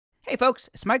Hey folks,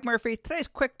 it's Mike Murphy. Today's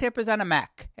quick tip is on a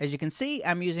Mac. As you can see,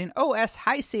 I'm using OS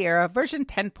High Sierra version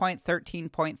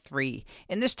 10.13.3.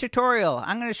 In this tutorial,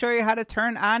 I'm going to show you how to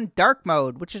turn on dark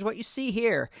mode, which is what you see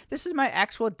here. This is my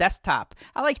actual desktop.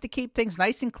 I like to keep things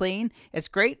nice and clean. It's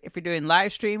great if you're doing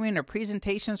live streaming or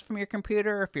presentations from your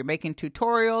computer, if you're making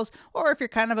tutorials, or if you're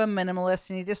kind of a minimalist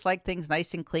and you just like things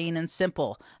nice and clean and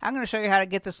simple. I'm going to show you how to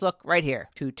get this look right here.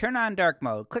 To turn on dark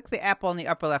mode, click the apple in the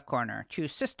upper left corner.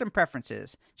 Choose System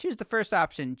Preferences. Choose the first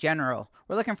option, General.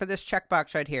 We're looking for this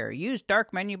checkbox right here. Use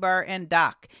dark menu bar and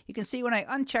dock. You can see when I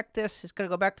uncheck this, it's going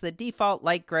to go back to the default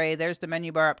light gray. There's the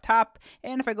menu bar up top.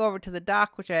 And if I go over to the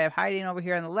dock, which I have hiding over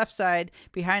here on the left side,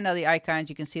 behind all the icons,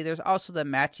 you can see there's also the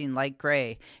matching light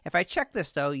gray. If I check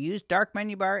this though, use dark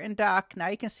menu bar and dock, now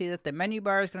you can see that the menu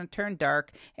bar is going to turn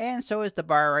dark, and so is the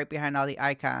bar right behind all the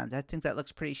icons. I think that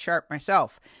looks pretty sharp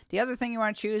myself. The other thing you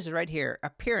want to choose is right here,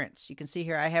 Appearance. You can see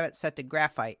here I have it set to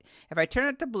Graphite. If I turn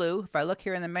it to blue, if I look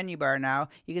here in the menu bar now,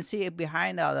 you can see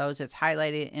behind all those it's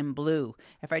highlighted in blue.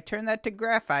 If I turn that to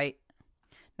Graphite,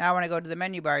 now when I go to the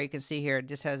menu bar, you can see here it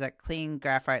just has that clean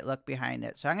graphite look behind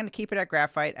it. So I'm going to keep it at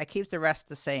Graphite. I keep the rest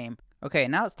the same. Okay,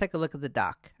 now let's take a look at the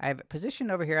dock. I have it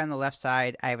positioned over here on the left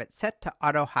side. I have it set to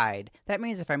auto hide. That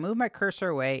means if I move my cursor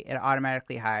away, it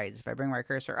automatically hides. If I bring my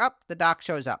cursor up, the dock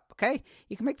shows up, okay?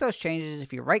 You can make those changes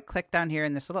if you right click down here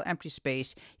in this little empty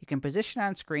space. You can position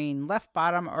on screen, left,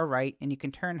 bottom, or right, and you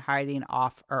can turn hiding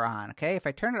off or on, okay? If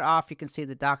I turn it off, you can see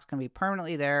the dock's going to be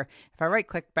permanently there. If I right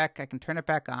click back, I can turn it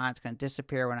back on. It's going to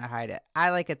disappear when I hide it.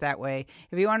 I like it that way.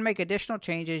 If you want to make additional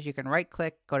changes, you can right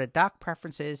click, go to dock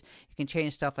preferences. You can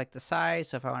change stuff like the size.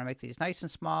 So if I want to make these nice and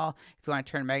small, if you want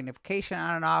to turn magnification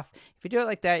on and off, if you do it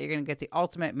like that, you're going to get the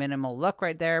ultimate minimal look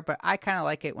right there. But I kind of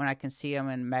like it when I can see them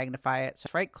and magnify it. So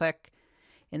right click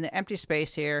in the empty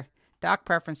space here, dock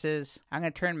preferences. I'm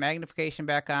going to turn magnification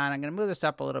back on. I'm going to move this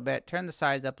up a little bit, turn the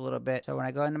size up a little bit. So when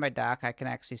I go into my dock, I can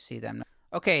actually see them.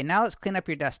 Okay, now let's clean up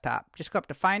your desktop. Just go up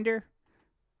to Finder,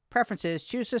 Preferences,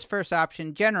 choose this first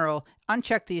option, General,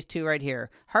 uncheck these two right here.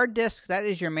 Hard disks, that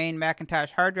is your main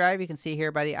Macintosh hard drive. You can see here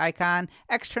by the icon.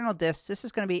 External disks, this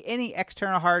is going to be any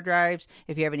external hard drives.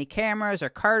 If you have any cameras or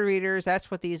card readers, that's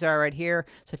what these are right here.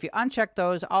 So if you uncheck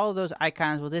those, all of those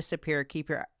icons will disappear.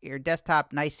 Keep your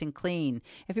desktop nice and clean.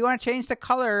 If you want to change the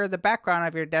color or the background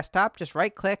of your desktop, just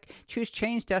right click, choose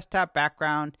Change Desktop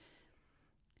Background.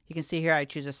 You can see here I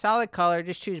choose a solid color.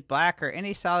 Just choose black or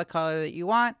any solid color that you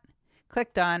want.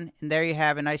 Click Done, and there you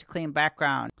have a nice clean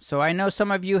background. So I know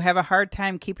some of you have a hard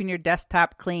time keeping your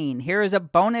desktop clean. Here is a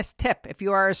bonus tip if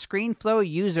you are a ScreenFlow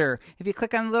user. If you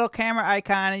click on the little camera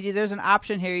icon, and there's an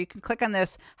option here, you can click on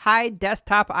this Hide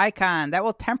Desktop icon. That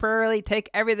will temporarily take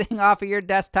everything off of your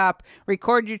desktop,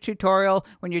 record your tutorial.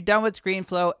 When you're done with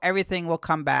ScreenFlow, everything will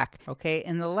come back. Okay,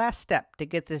 and the last step to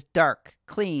get this dark,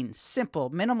 clean, simple,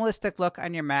 minimalistic look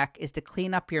on your Mac is to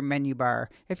clean up your menu bar.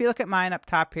 If you look at mine up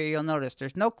top here, you'll notice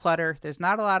there's no clutter. There's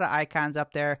not a lot of icons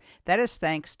up there. That is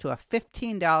thanks to a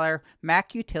 $15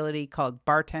 Mac utility called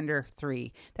Bartender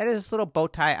 3. That is this little bow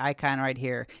tie icon right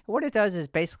here. What it does is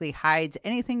basically hides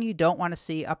anything you don't want to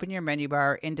see up in your menu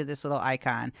bar into this little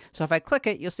icon. So if I click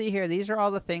it, you'll see here, these are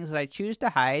all the things that I choose to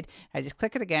hide. I just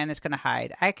click it again, it's going to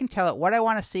hide. I can tell it what I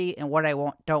want to see and what I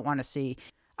don't want to see.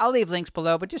 I'll leave links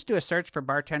below, but just do a search for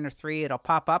Bartender 3. It'll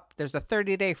pop up. There's a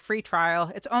 30-day free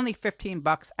trial. It's only 15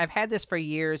 bucks. I've had this for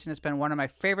years, and it's been one of my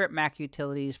favorite Mac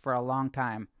utilities for a long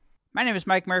time. My name is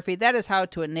Mike Murphy. That is how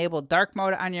to enable dark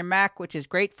mode on your Mac, which is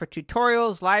great for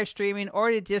tutorials, live streaming, or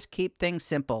to just keep things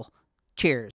simple.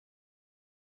 Cheers.